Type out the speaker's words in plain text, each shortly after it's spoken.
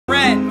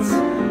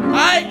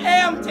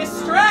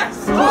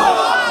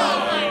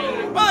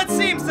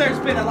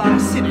been a lot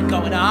of sinning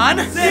going on.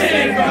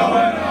 Sinning going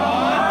on?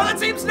 Well, it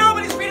seems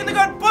nobody's reading the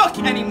good book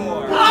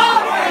anymore.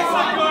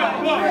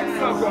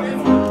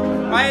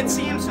 Why, it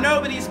seems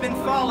nobody's been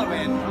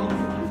following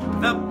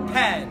the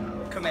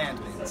Penn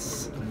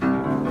commandments.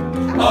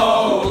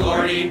 Oh,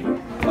 Lordy,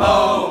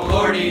 oh,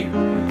 Lordy,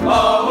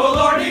 oh,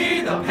 Lordy,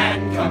 the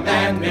Penn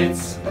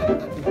commandments.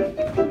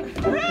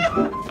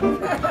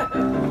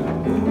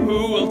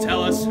 Who will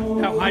tell us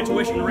how high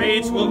tuition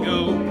rates will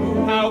go?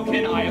 How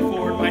can I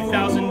afford my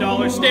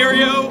 $1,000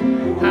 stereo?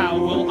 How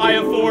will I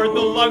afford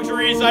the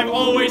luxuries I've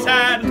always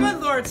had? Good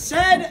Lord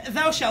said,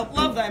 thou shalt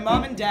love thy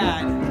mom and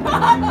dad.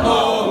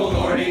 Oh,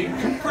 Lordy,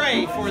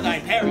 pray for thy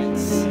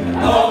parents.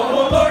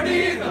 Oh,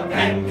 Lordy, the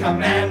Penn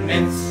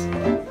commandments.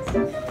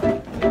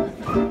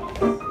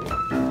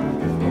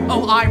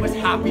 Oh, I was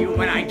happy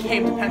when I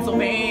came to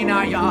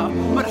Pennsylvania,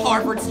 but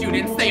Harvard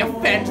students, they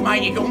offend my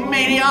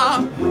egomania.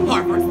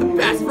 Harvard's the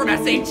best from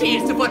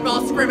SATs to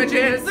football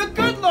scrimmages. The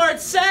good Lord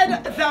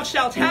said, thou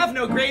shalt have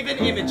no graven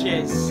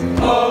images.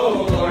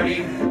 Oh,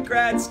 Lordy,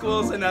 grad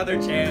school's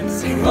another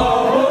chance.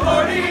 Oh,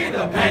 Lordy,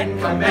 the Penn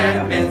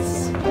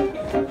commandments.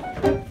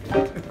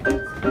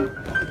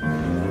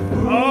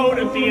 Oh,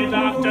 to be a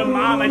doctor,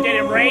 Mama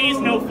didn't raise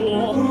no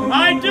fool.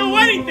 I'd do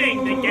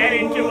anything to get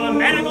into a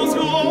medical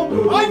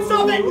school. I'd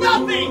stop at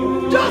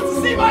nothing just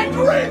to see my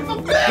dream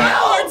fulfilled. The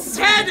Lord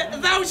said,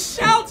 thou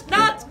shalt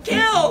not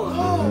kill.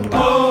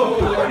 Oh,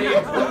 Lordy,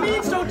 the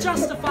means don't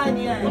justify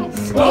the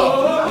ends.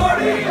 Oh,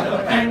 Lordy,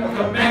 the Penn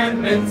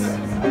commandments.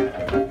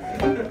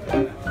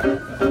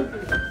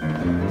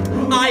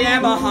 I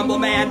am a humble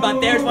man, but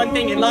there's one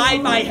thing in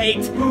life I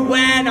hate.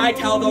 When I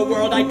tell the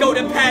world I go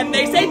to Penn,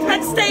 they say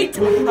Penn State.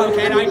 How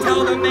can I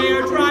tell them they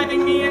are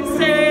driving me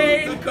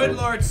insane? The good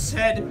Lord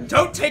said,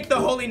 don't take the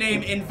holy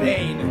name in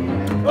vain.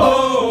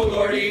 Oh,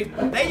 Lordy,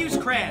 they use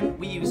crayon,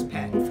 we use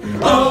pen.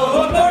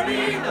 Oh,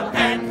 Lordy, the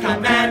Penn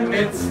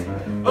commandments.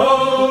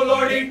 Oh,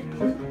 Lordy,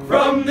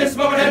 from this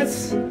moment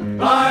hence,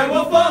 I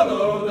will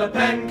follow the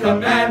Penn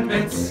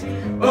commandments.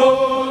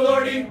 Oh,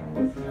 Lordy,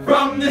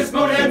 from this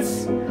moment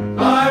hence,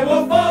 I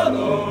will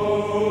follow.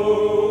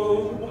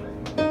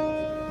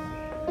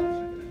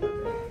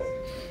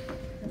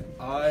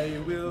 I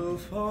will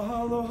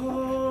follow.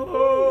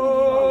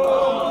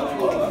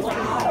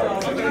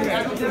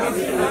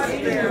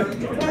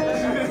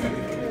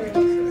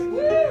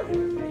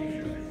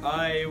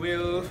 I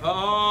will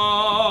follow.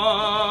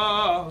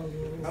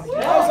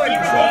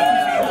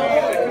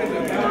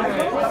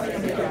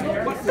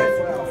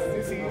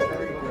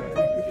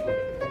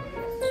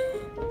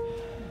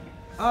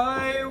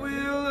 I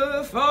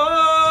will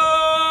follow.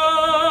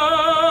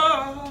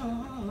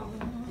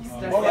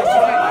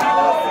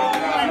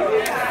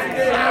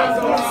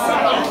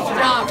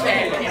 Stop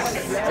it!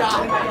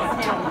 Stop it!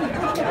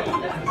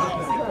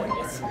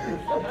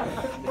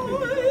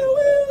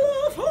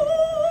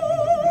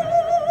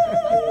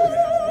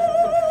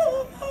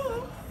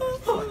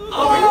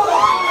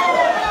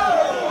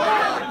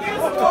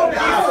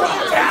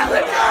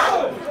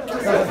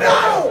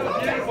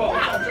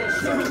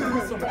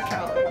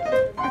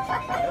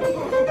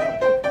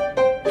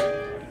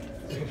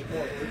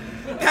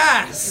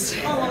 Pass!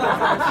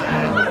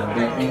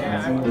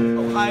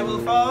 I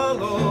will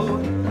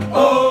follow.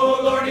 Oh,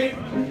 Lordy,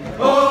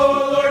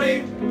 oh,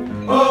 Lordy,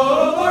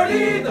 oh,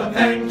 Lordy, the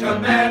Penn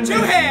commandments. 2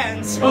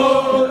 hands!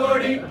 Oh,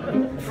 Lordy,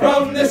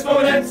 from this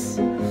moment hence,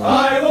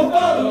 I